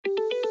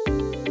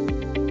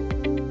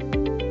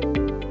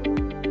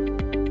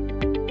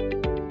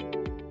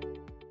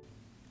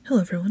Hello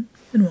everyone,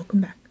 and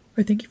welcome back,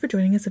 or thank you for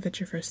joining us if it's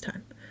your first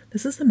time.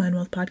 This is the Mind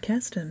Wealth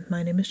Podcast, and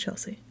my name is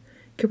Chelsea.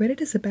 Get ready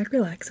to sit back,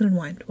 relax, and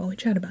unwind while we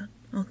chat about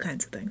all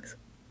kinds of things.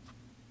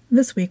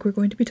 This week we're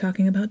going to be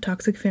talking about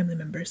toxic family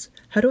members,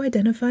 how to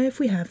identify if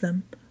we have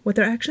them, what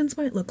their actions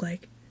might look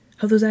like,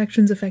 how those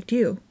actions affect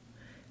you,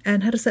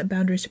 and how to set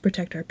boundaries to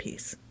protect our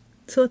peace.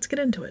 So let's get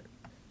into it.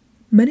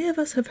 Many of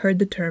us have heard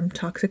the term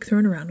toxic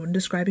thrown around when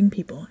describing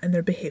people and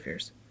their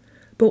behaviors.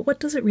 But what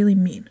does it really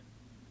mean?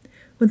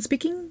 When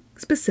speaking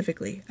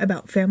specifically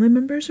about family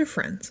members or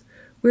friends,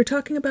 we're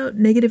talking about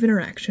negative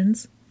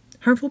interactions,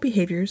 harmful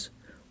behaviors,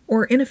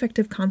 or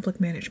ineffective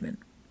conflict management.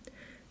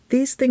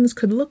 These things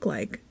could look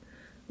like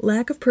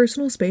lack of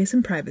personal space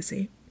and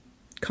privacy,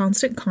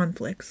 constant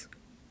conflicts,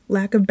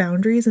 lack of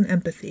boundaries and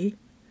empathy,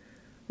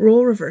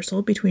 role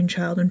reversal between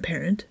child and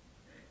parent,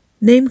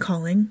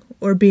 name-calling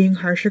or being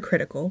harsh or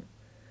critical,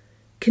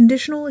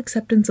 conditional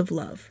acceptance of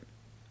love,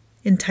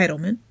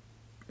 entitlement,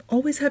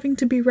 always having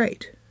to be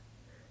right,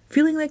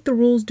 feeling like the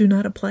rules do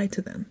not apply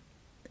to them,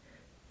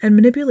 and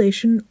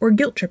manipulation or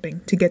guilt-tripping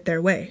to get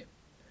their way.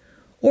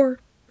 Or,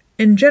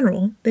 in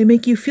general, they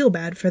make you feel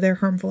bad for their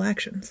harmful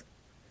actions.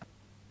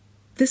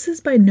 This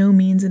is by no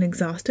means an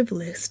exhaustive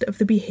list of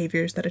the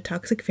behaviors that a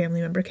toxic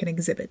family member can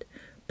exhibit,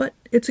 but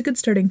it's a good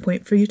starting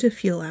point for you to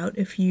feel out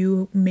if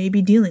you may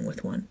be dealing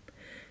with one.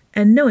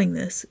 And knowing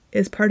this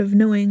is part of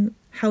knowing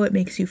how it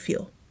makes you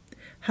feel,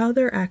 how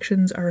their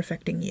actions are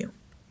affecting you.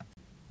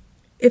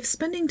 If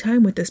spending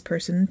time with this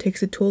person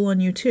takes a toll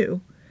on you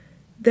too,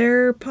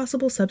 their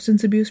possible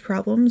substance abuse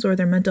problems or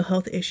their mental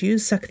health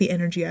issues suck the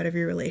energy out of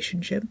your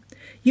relationship,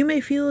 you may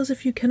feel as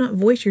if you cannot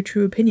voice your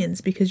true opinions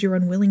because you're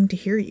unwilling to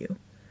hear you,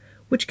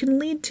 which can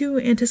lead to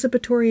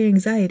anticipatory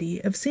anxiety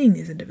of seeing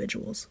these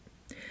individuals.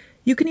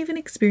 You can even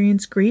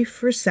experience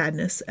grief or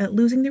sadness at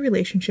losing the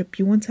relationship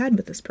you once had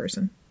with this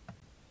person.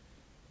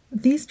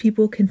 These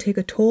people can take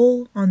a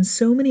toll on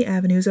so many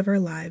avenues of our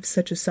lives,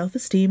 such as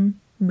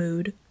self-esteem,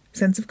 mood,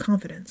 sense of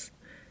confidence.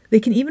 They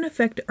can even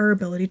affect our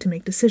ability to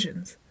make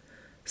decisions.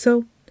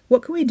 So,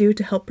 what can we do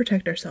to help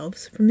protect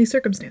ourselves from these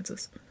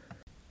circumstances?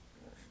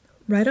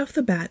 Right off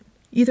the bat,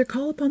 either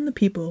call upon the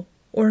people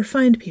or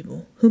find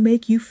people who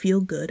make you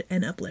feel good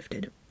and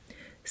uplifted.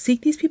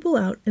 Seek these people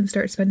out and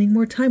start spending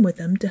more time with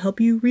them to help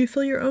you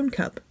refill your own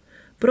cup,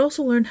 but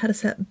also learn how to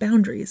set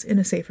boundaries in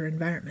a safer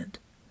environment.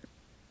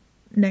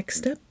 Next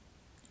step,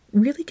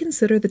 really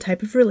consider the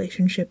type of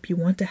relationship you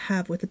want to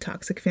have with a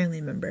toxic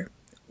family member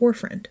or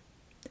friend.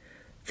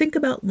 Think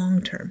about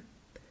long term.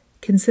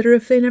 Consider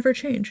if they never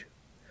change.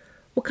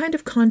 What kind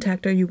of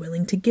contact are you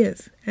willing to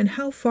give, and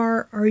how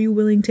far are you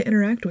willing to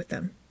interact with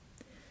them?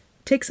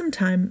 Take some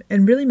time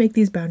and really make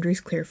these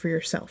boundaries clear for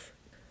yourself.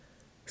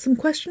 Some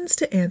questions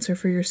to answer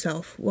for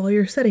yourself while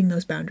you're setting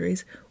those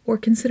boundaries or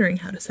considering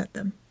how to set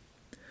them.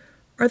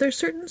 Are there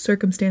certain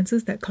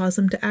circumstances that cause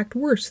them to act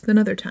worse than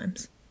other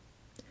times?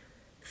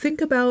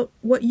 Think about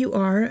what you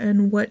are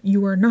and what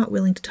you are not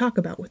willing to talk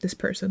about with this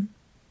person.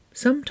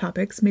 Some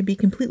topics may be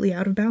completely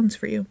out of bounds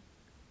for you.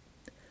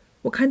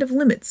 What kind of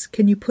limits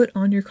can you put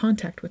on your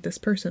contact with this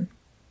person?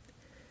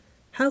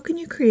 How can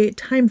you create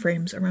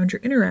timeframes around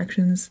your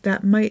interactions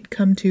that might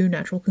come to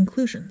natural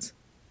conclusions?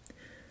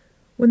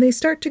 When they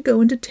start to go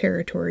into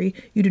territory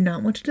you do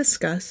not want to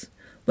discuss,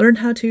 learn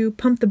how to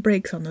pump the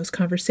brakes on those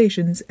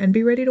conversations and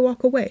be ready to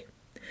walk away.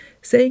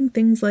 Saying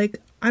things like,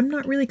 "I'm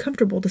not really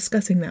comfortable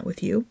discussing that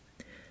with you.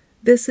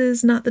 This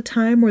is not the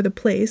time or the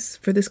place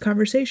for this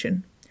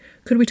conversation.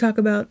 Could we talk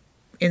about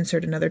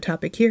insert another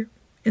topic here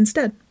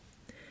instead?"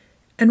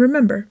 And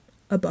remember,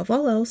 above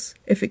all else,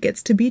 if it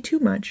gets to be too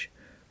much,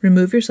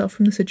 remove yourself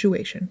from the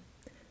situation.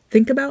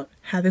 Think about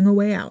having a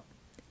way out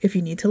if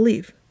you need to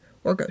leave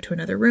or go to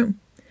another room.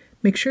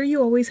 Make sure you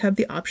always have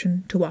the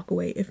option to walk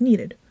away if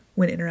needed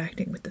when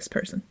interacting with this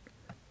person.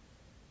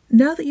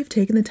 Now that you've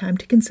taken the time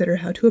to consider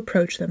how to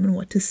approach them and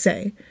what to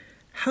say,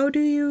 how do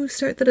you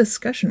start the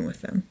discussion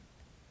with them?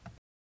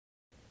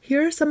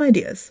 Here are some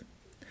ideas.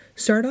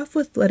 Start off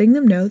with letting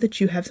them know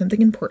that you have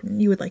something important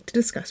you would like to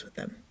discuss with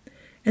them,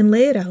 and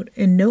lay it out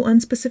in no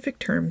unspecific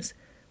terms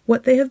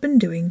what they have been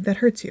doing that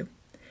hurts you.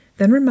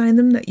 Then remind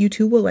them that you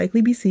two will likely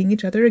be seeing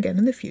each other again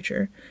in the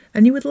future,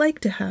 and you would like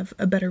to have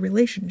a better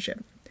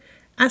relationship.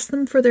 Ask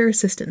them for their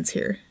assistance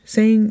here,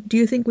 saying, "Do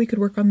you think we could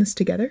work on this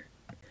together?"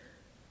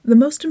 The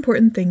most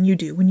important thing you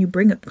do when you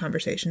bring up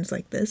conversations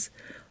like this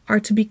are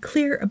to be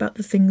clear about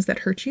the things that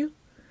hurt you,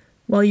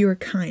 while you are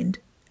kind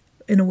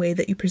in a way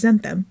that you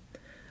present them,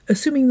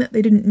 assuming that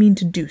they didn't mean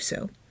to do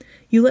so.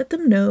 You let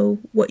them know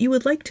what you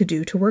would like to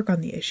do to work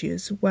on the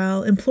issues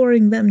while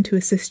imploring them to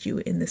assist you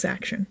in this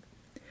action.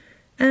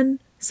 And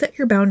set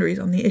your boundaries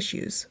on the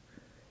issues.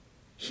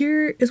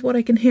 Here is what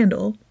I can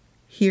handle.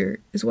 Here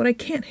is what I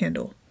can't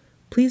handle.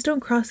 Please don't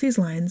cross these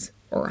lines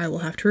or I will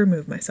have to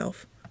remove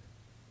myself.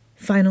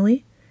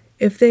 Finally,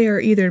 if they are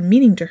either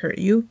meaning to hurt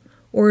you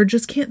or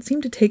just can't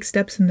seem to take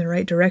steps in the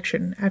right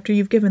direction after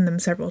you've given them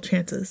several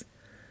chances,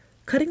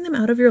 cutting them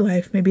out of your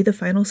life may be the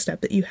final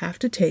step that you have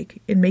to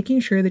take in making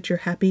sure that you're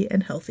happy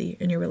and healthy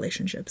in your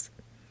relationships.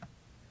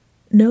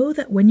 Know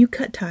that when you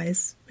cut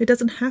ties, it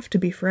doesn't have to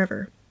be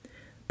forever.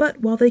 But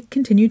while they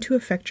continue to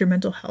affect your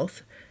mental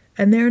health,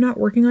 and they are not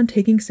working on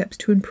taking steps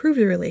to improve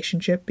the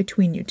relationship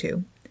between you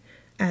two,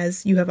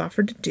 as you have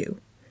offered to do,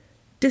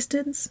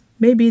 distance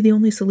may be the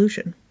only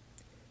solution.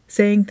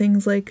 Saying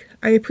things like,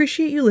 "I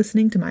appreciate you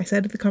listening to my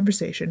side of the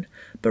conversation,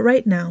 but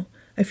right now,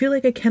 I feel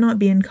like I cannot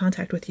be in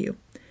contact with you.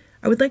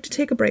 I would like to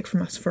take a break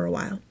from us for a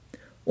while."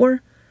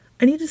 Or,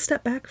 "I need to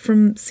step back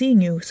from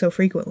seeing you so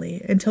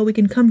frequently until we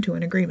can come to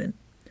an agreement."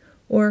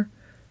 Or,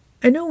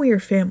 "I know we are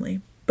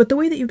family, but the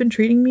way that you've been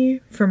treating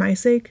me, for my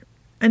sake,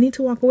 I need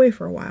to walk away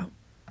for a while."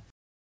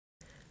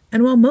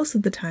 And while most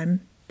of the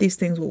time these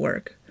things will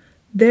work,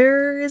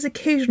 there is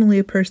occasionally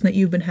a person that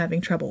you've been having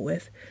trouble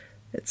with.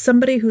 It's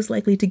somebody who's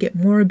likely to get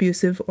more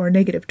abusive or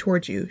negative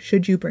towards you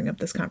should you bring up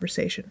this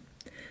conversation.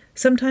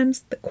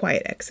 Sometimes the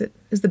quiet exit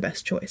is the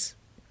best choice.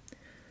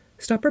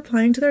 Stop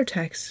replying to their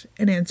texts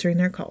and answering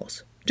their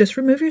calls. Just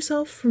remove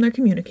yourself from their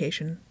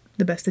communication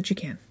the best that you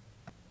can.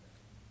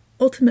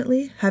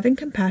 Ultimately, having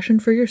compassion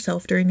for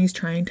yourself during these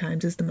trying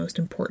times is the most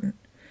important.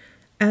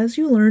 As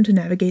you learn to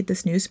navigate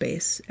this new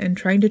space and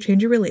trying to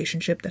change a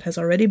relationship that has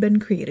already been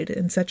created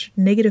in such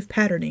negative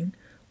patterning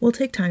will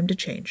take time to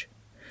change.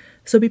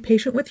 So be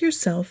patient with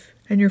yourself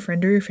and your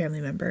friend or your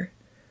family member.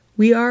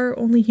 We are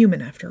only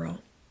human after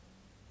all.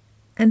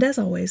 And as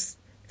always,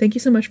 thank you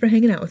so much for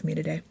hanging out with me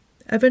today.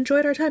 I've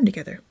enjoyed our time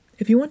together.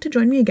 If you want to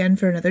join me again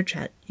for another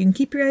chat, you can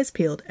keep your eyes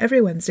peeled every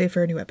Wednesday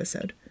for a new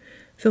episode.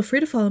 Feel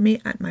free to follow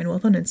me at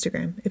MindWealth on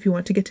Instagram if you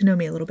want to get to know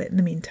me a little bit in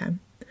the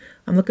meantime.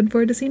 I'm looking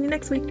forward to seeing you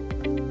next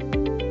week.